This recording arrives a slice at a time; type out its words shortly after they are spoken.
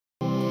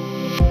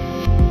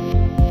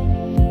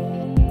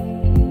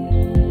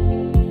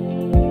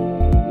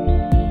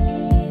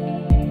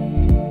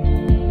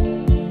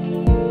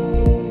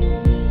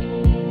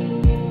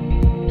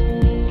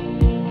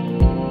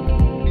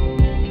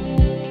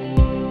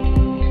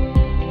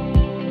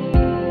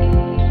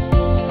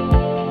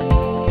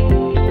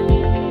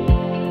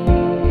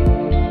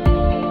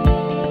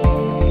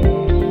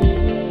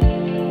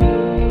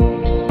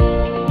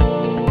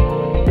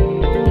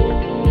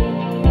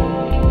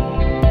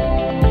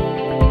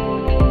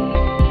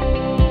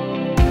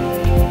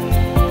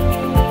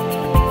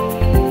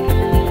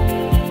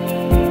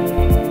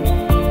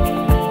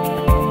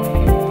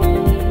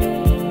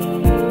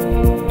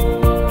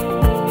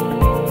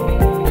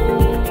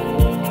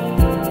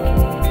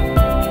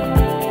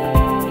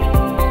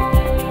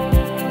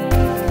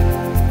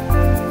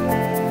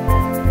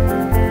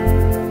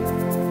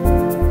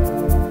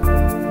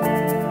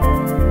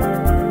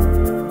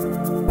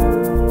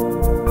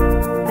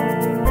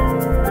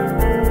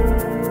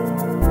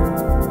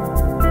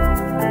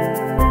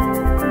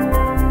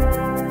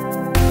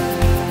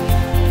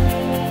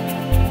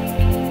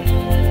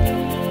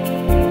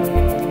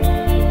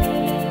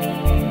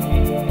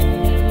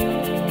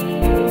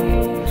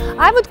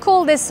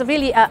this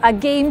really a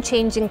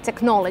game-changing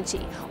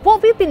technology.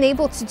 What we've been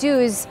able to do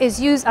is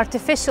use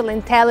artificial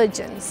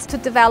intelligence to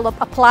develop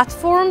a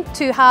platform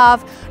to have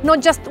not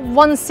just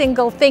one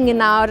single thing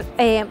in our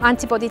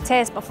antibody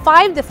test, but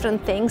 5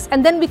 different things,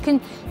 and then we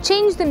can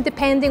change them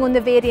depending on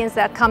the variants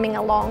that are coming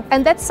along.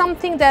 And that's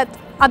something that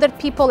other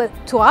people,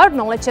 to our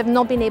knowledge, have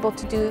not been able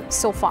to do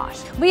so far.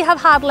 We have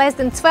had less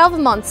than 12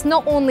 months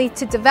not only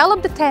to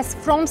develop the test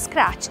from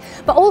scratch,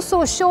 but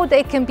also show that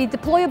it can be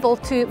deployable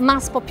to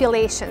mass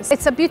populations.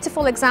 It's a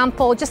beautiful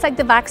example, just like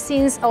the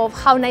vaccines, of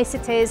how nice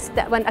it is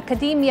that when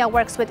academia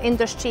works with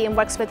industry and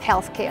works with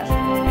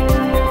healthcare.